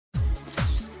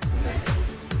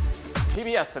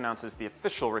PBS announces the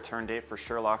official return date for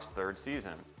Sherlock's third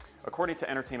season. According to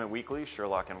Entertainment Weekly,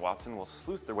 Sherlock and Watson will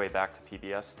sleuth their way back to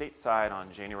PBS stateside on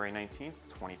January 19,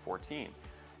 2014.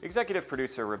 Executive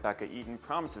producer Rebecca Eaton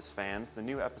promises fans the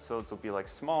new episodes will be like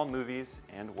small movies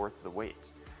and worth the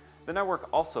wait. The network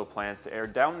also plans to air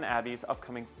Downton Abbey's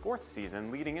upcoming fourth season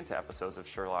leading into episodes of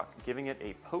Sherlock, giving it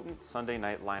a potent Sunday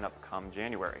night lineup come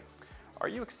January. Are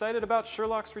you excited about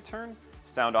Sherlock's return?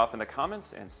 Sound off in the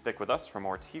comments and stick with us for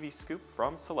more TV scoop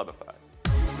from Celebified.